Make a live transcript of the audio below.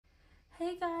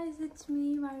Hey guys, it's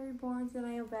me, Mya Reborns, and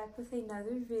I am back with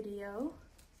another video.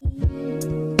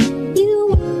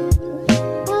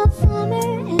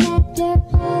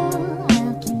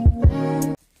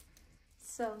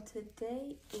 So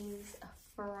today is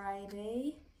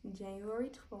Friday, January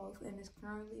 12th, and it's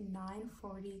currently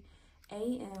 9:40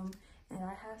 a.m. and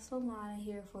I have Solana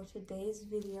here for today's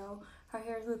video. Her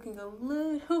hair is looking a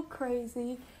little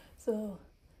crazy, so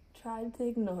try to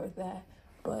ignore that.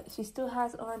 But she still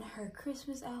has on her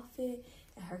Christmas outfit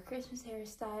and her Christmas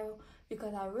hairstyle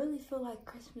because I really feel like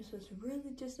Christmas was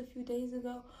really just a few days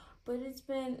ago. But it's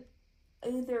been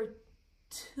either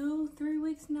 2-3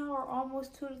 weeks now or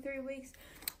almost 2 to 3 weeks.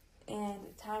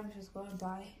 And time is just going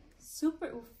by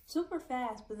super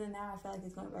fast. But then now I feel like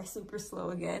it's going by super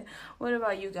slow again. What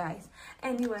about you guys?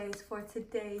 Anyways, for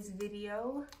today's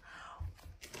video,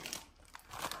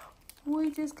 we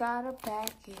just got a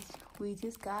package. We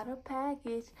just got a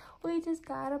package. We just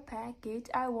got a package.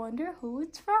 I wonder who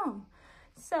it's from.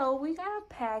 So we got a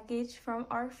package from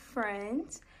our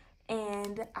friends,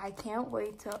 and I can't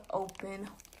wait to open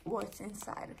what's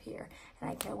inside of here. And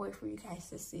I can't wait for you guys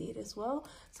to see it as well.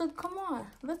 So come on,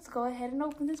 let's go ahead and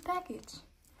open this package.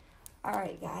 All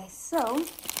right, guys. So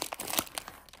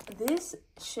this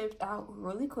shipped out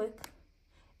really quick.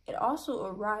 It also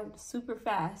arrived super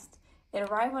fast. It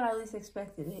arrived when I least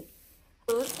expected it.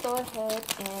 So let's go ahead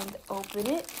and open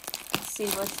it, see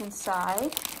what's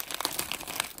inside.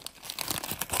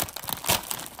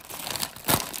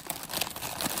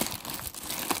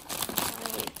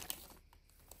 Right.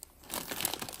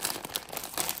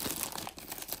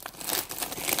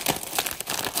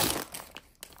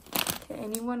 Can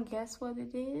anyone guess what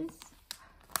it is?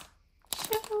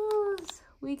 Shoes!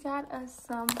 We got us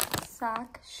some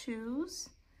sock shoes.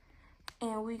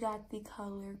 And we got the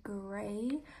color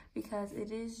gray because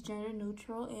it is gender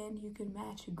neutral and you can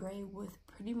match gray with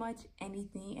pretty much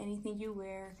anything. Anything you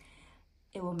wear,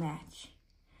 it will match.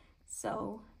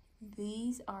 So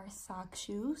these are sock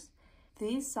shoes.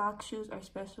 These sock shoes are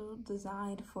special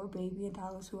designed for baby and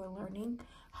toddlers who are learning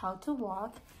how to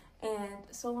walk. And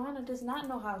Solana does not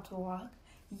know how to walk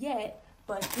yet,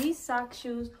 but these sock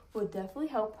shoes will definitely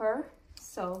help her.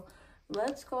 So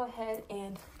let's go ahead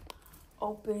and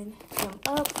open them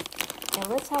up and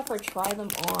let's have her try them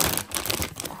on.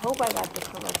 I hope I got the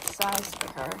correct size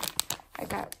for her. I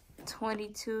got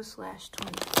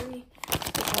 22/23,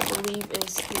 which I believe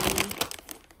is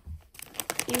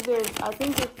I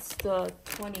think it's the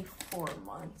 24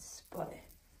 months, but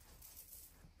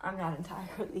I'm not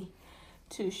entirely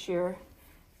too sure.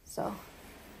 So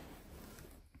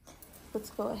let's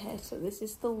go ahead. So this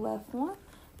is the left one.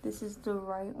 This is the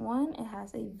right one. It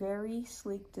has a very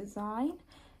sleek design.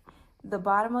 The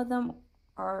bottom of them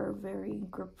are very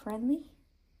grip friendly.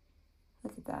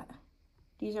 Look at that.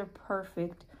 These are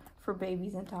perfect for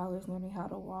babies and toddlers learning how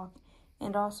to walk.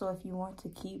 And also if you want to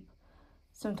keep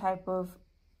some type of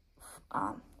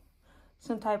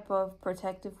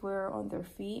protective wear on their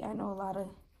feet. I know a lot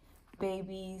of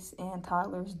babies and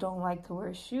toddlers don't like to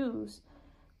wear shoes,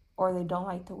 or they don't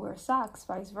like to wear socks,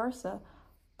 vice versa.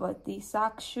 But these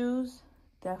sock shoes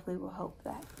definitely will help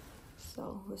that.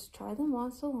 So let's try them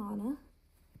on Solana.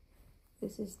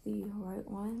 This is the right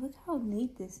one. Look how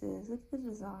neat this is. Look at the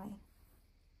design.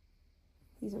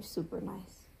 These are super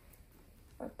nice.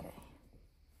 Okay.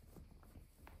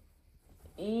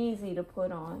 Easy to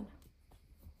put on.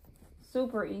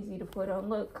 Super easy to put on.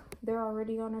 Look, they're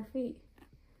already on her feet.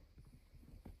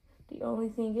 The only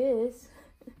thing is,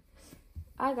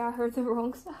 I got her the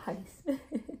wrong size.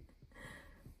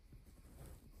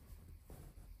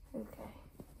 Okay,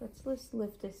 let's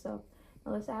lift this up.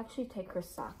 Now let's actually take her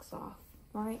socks off,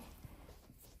 right?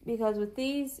 Because with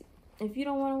these, if you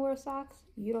don't want to wear socks,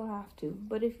 you don't have to.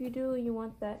 But if you do, you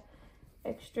want that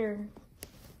extra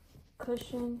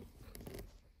cushion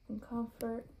and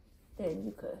comfort, then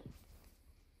you could.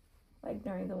 Like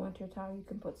during the winter time, you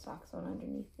can put socks on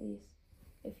underneath these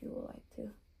if you would like to.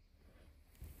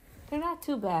 They're not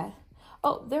too bad.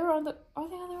 Oh, are they on the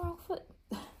wrong foot?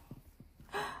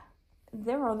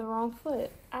 They're on the wrong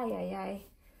foot. Ay, ay, ay.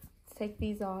 Let's take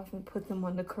these off and put them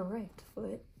on the correct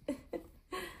foot.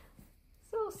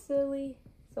 So silly.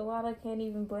 Solana can't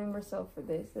even blame herself for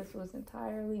this. This was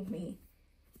entirely me.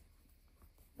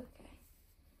 Okay.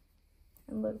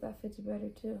 And look, that fits better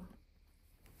too.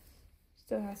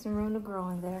 Still has some room to grow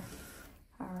in there.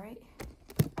 All right.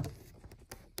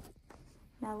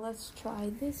 Now let's try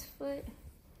this foot.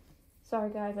 Sorry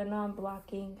guys, I know I'm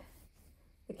blocking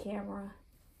the camera.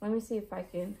 Let me see if I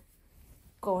can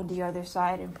go on the other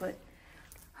side and put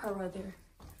her other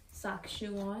sock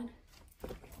shoe on.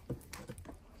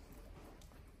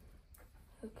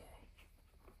 Okay.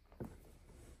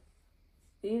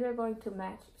 These are going to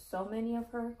match so many of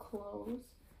her clothes.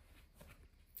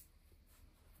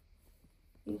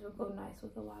 These will go nice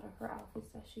with a lot of her outfits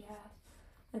that she has.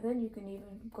 And then you can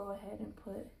even go ahead and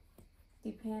put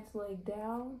the pants leg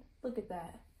down. Look at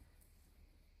that.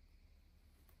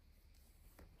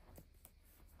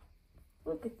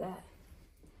 Look at that.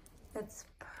 That's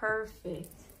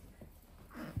perfect.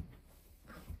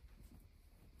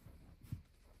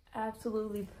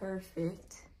 Absolutely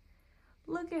perfect.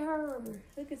 Look at her.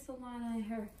 Look at Solana and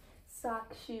her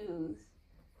sock shoes.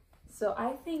 So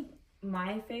I think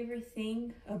my favorite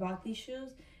thing about these shoes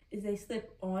is they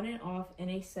slip on and off in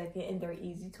a second and they're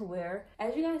easy to wear.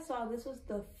 As you guys saw, this was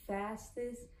the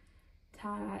fastest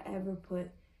time I ever put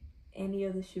any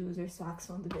of the shoes or socks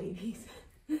on the babies.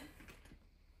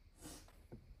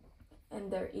 And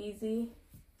they're easy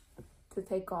to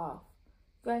take off.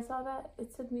 You guys saw that?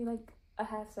 It took me like a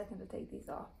half second to take these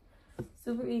off.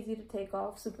 Super easy to take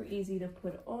off, super easy to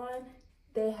put on.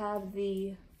 They have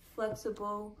the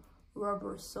flexible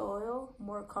rubber sole,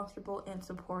 more comfortable and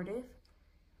supportive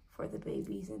for the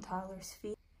babies and toddlers'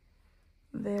 feet.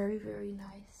 Very, very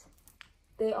nice.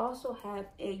 They also have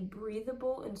a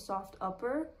breathable and soft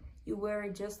upper. You wear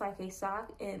it just like a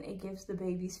sock and it gives the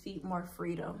baby's feet more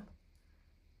freedom.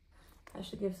 I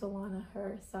should give Solana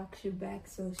her sock shoe back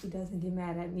so she doesn't get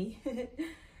mad at me.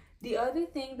 The other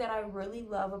thing that I really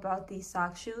love about these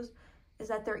sock shoes is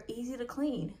that they're easy to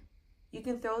clean. You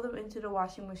can throw them into the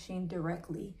washing machine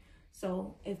directly.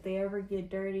 So if they ever get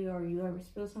dirty or you ever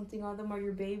spill something on them or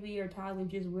your baby or toddler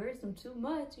just wears them too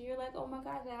much and you're like, oh my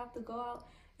gosh, I have to go out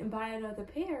and buy another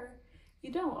pair.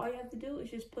 You don't. All you have to do is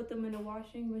just put them in the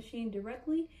washing machine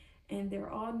directly and they're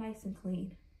all nice and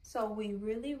clean. So we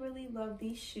really, really love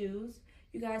these shoes.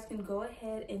 You guys can go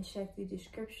ahead and check the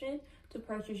description to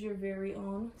purchase your very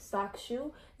own sock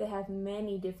shoe. They have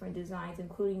many different designs,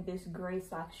 including this gray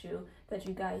sock shoe that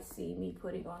you guys see me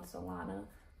putting on Solana.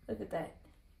 Look at that.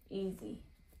 Easy.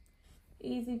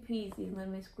 Easy peasy,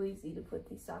 lemon squeezy to put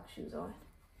these sock shoes on.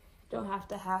 Don't have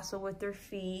to hassle with their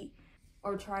feet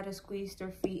or try to squeeze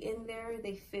their feet in there.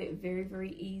 They fit very,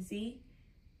 very easy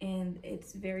and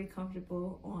it's very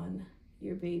comfortable on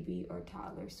your baby or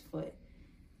toddler's foot.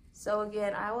 So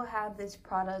again, I will have this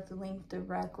product linked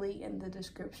directly in the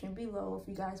description below if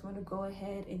you guys want to go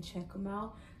ahead and check them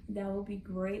out. That will be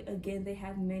great. Again, they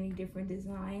have many different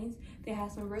designs. They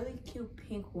have some really cute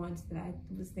pink ones that I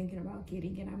was thinking about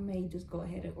getting, and I may just go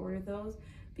ahead and order those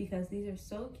because these are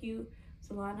so cute.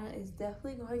 Solana is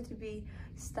definitely going to be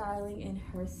styling in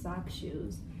her sock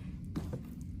shoes.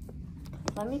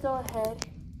 Let me go ahead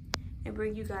and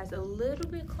bring you guys a little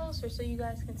bit closer so you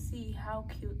guys can see how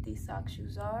cute these sock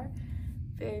shoes are.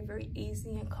 Very, very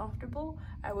easy and comfortable.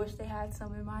 I wish they had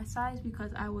some in my size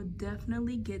because I would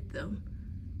definitely get them.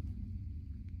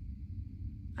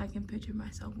 I can picture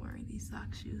myself wearing these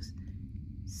sock shoes.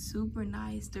 Super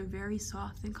nice. They're very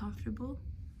soft and comfortable.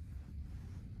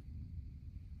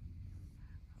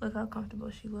 Look how comfortable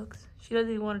she looks. She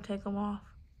doesn't even want to take them off.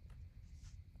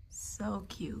 So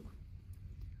cute.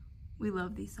 We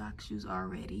love these sock shoes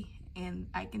already, and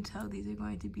I can tell these are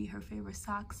going to be her favorite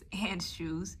socks and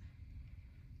shoes.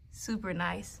 Super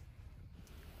nice.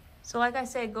 So like I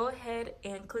said, go ahead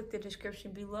and click the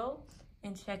description below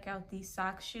and check out these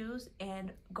sock shoes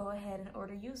and go ahead and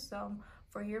order you some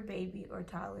for your baby or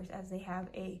toddlers as they have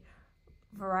a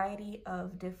variety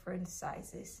of different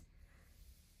sizes.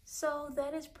 So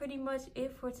that is pretty much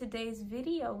it for today's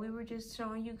video. We were just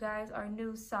showing you guys our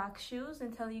new sock shoes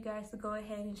and telling you guys to go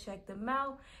ahead and check them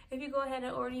out. If you go ahead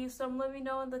and order you some, let me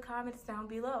know in the comments down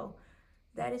below.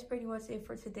 That is pretty much it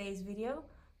for today's video.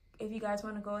 If you guys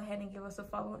want to go ahead and give us a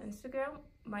follow on Instagram,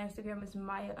 my Instagram is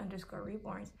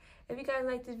Mya_Reborns. If you guys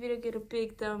like this video, get a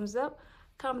big thumbs up.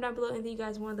 Comment down below anything you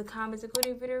guys want in the comments,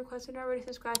 including video requests, and already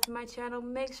subscribe to my channel.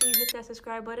 Make sure you hit that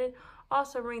subscribe button.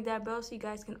 Also ring that bell so you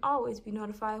guys can always be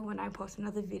notified when I post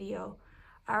another video.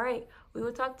 All right, we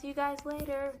will talk to you guys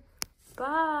later.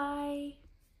 Bye.